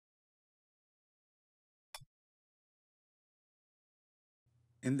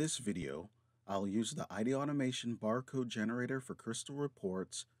In this video, I'll use the IDAutomation Barcode Generator for crystal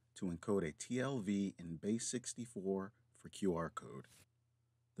reports to encode a TLV in Base64 for QR code.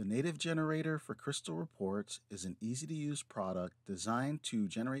 The native generator for crystal reports is an easy-to-use product designed to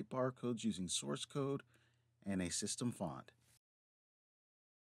generate barcodes using source code and a system font.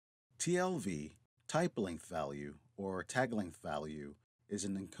 TLV, type length value, or tag length value, is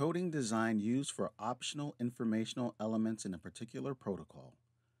an encoding design used for optional informational elements in a particular protocol.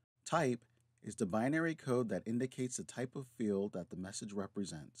 Type is the binary code that indicates the type of field that the message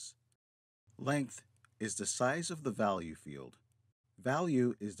represents. Length is the size of the value field.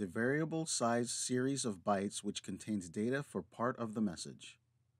 Value is the variable size series of bytes which contains data for part of the message.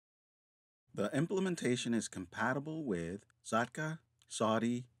 The implementation is compatible with Zatka,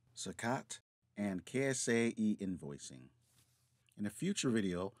 Saudi, Sakat, and KSA e-invoicing. In a future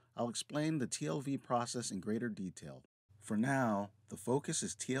video, I'll explain the TLV process in greater detail. For now, the focus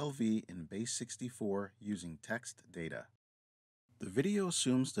is TLV in Base64 using text data. The video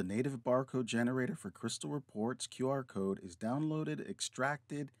assumes the native barcode generator for crystal reports QR code is downloaded,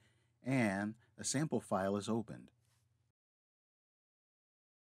 extracted, and a sample file is opened.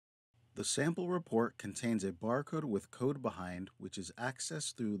 The sample report contains a barcode with code behind, which is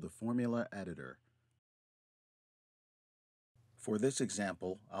accessed through the formula editor. For this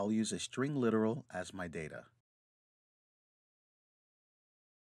example, I'll use a string literal as my data.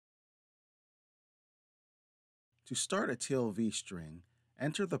 To start a TLV string,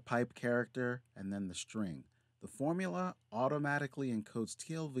 enter the pipe character and then the string. The formula automatically encodes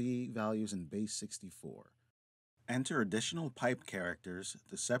TLV values in Base64. Enter additional pipe characters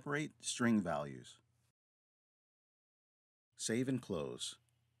to separate string values. Save and close.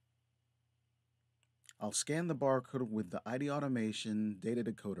 I'll scan the barcode with the IDAutomation Data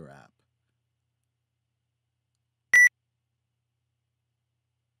Decoder app.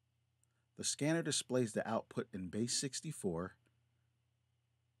 The scanner displays the output in Base64,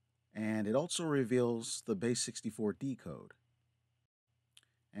 and it also reveals the Base64 decode.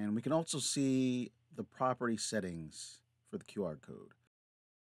 And we can also see the property settings for the QR code.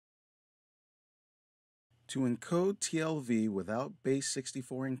 To encode TLV without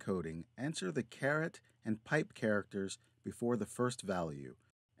Base64 encoding, enter the caret and pipe characters before the first value.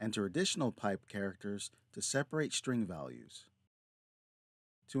 Enter additional pipe characters to separate string values.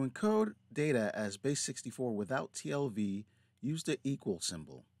 To encode data as Base64 without TLV, use the equal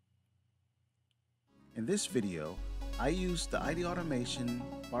symbol. In this video, I used the IDAutomation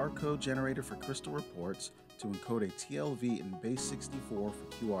Barcode Generator for crystal reports to encode a TLV in Base64 for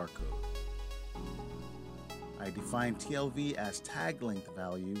QR code. I defined TLV as tag length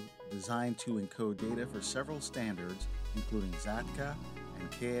value designed to encode data for several standards, including Zatka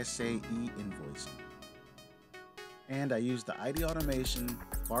and KSA e-invoicing. And I used the IDAutomation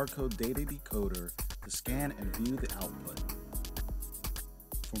Barcode Data Decoder to scan and view the output.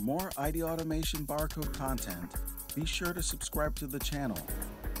 For more IDAutomation barcode content, be sure to subscribe to the channel.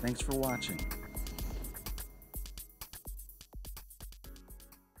 Thanks for watching.